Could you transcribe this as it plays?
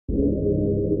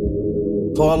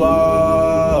Pull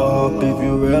up if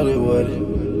you really with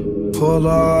it. Pull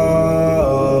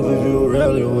up if you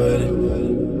really with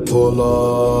it. Pull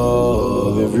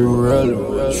up if you really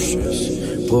with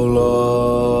shit. Pull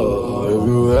up if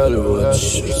you really with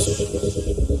shit.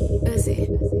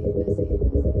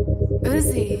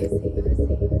 Uzi,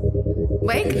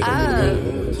 wake up.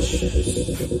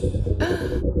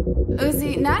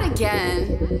 Uzi, not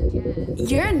again.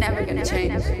 You're never gonna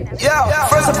change. Yeah,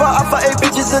 first of all, I fuck 8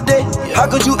 bitches a day. How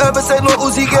could you ever say Lil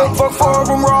Uzi gay? Fuck 4 of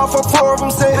them raw, fuck 4 of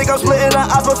them safe. Think I'm splitting the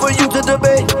odds, but for you to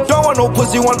debate. Don't want no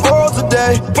pussy, want oral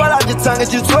today. But out your tongue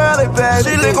and you twirl it, baby.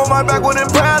 She lick on my back with them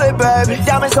proudly, baby.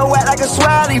 Diamonds so wet like a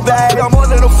swally, baby. I'm more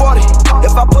than a 40.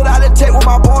 If I put out a tape with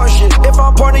my born shit. If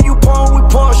I'm porn and you porn, we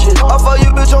porn shit. I fuck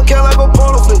you, bitch, on can like a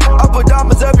porno flick. I put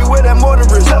diamonds everywhere, that more than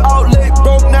rich. Out late,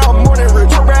 broke, now I'm more than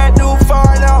rich. Brand new,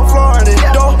 fire, now I'm flooring it.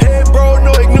 Don't hit, bro,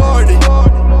 no ignoring it.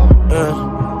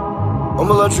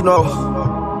 I'ma let you know.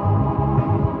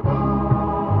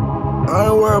 I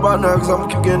ain't worried about nothing, cause I'ma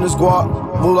keep getting this guap.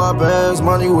 Moolah bands,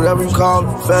 money, whatever you call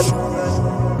it, fetch.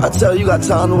 I tell you, got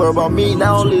time to worry about me.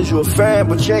 Not only is you a fan,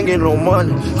 but you ain't getting no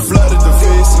money. Flooded the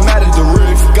face, matted the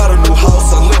roof. Got a new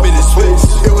house, unlimited space.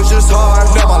 It was just hard,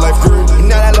 now my life grew.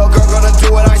 Now that little girl gonna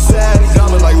do what I said.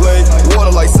 Diamond like lake,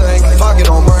 water like sink. Pocket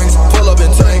on rings, pull up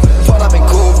in tank. Pull up in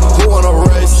coupe, who wanna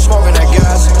race? Smoking that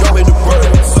gas, drop in the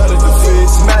bird. Flooded the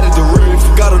face, matted the roof.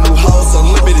 Got a new house,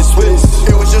 unlimited space.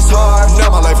 It was just hard, now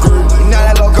my life grew. Now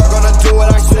that little girl gonna do what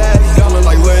I said. Diamond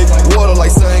like lake, water like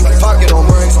sink. Pocket on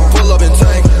rings, pull up in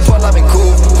tank. Pull up in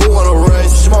coupe, who wanna race?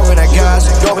 Smoking that gas,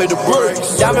 drop in the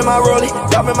brakes. Dive in my rollie,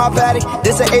 dive in my paddock.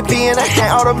 This an AP and a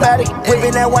hand automatic.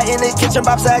 Whipping that white in the kitchen,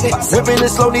 Bob Saget. Whipping it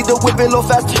slow, need to whip it a little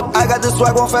faster. I got the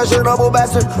swag on fashionable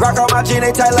bastard. Rock on my jean,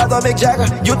 they tight like the Mick Jagger.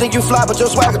 You think you fly, but your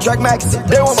swagger track magazine.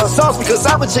 They want my sauce because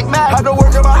I'm a chick mad. I don't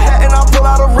work in my hat and I pull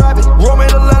out a rabbit. Roll me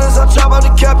the letters, I chop out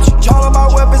the capture. All of my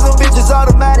weapons and bitches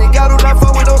automatic. I do not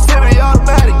fuck with no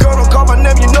semi-automatic. Girl, don't call my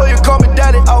name, you know you call me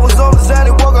daddy. I was on the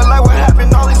Zaddy, walking like what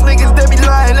happened. All these niggas, they be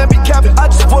lying, they be capping. I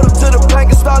just put them to the plank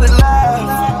and started laughing.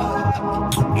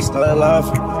 Started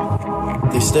laughing,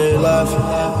 they stayed laughing,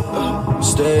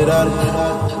 stayed at it.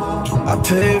 I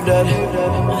paved at it,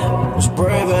 was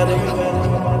brave at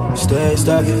it, stayed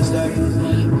stacking,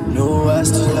 new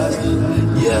west,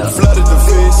 yeah. Flooded the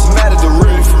face, matted the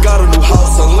roof. Got a new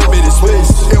house, unlimited space.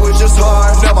 It was just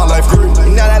hard, now my life grew.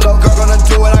 Now that little girl gonna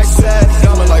do what I said.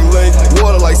 Diamond like lake,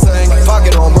 water like sink.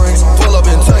 Pocket on rings, pull up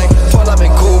in tank. Pull up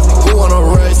in coupe, who wanna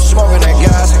race? Smoking that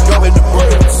gas, drop in the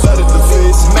brakes. Flooded the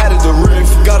face, matted the roof.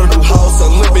 Got a new house,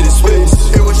 unlimited space.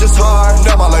 It was just hard,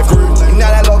 now my life grew. Now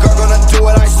that little girl gonna do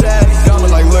what I said.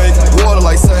 Diamond like lake, water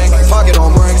like sink. Pocket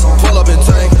on rings, pull up in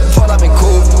tank. Pull up in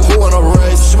coupe, who wanna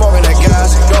race? Smoking that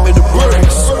gas, drop in the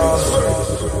brakes.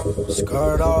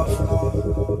 Skirt off,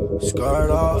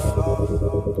 skirt off,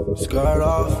 skirt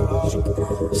off,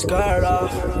 skirt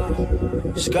off,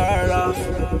 skirt off,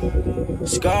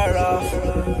 skirt off,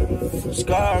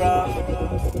 skirt off.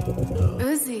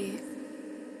 Uzi.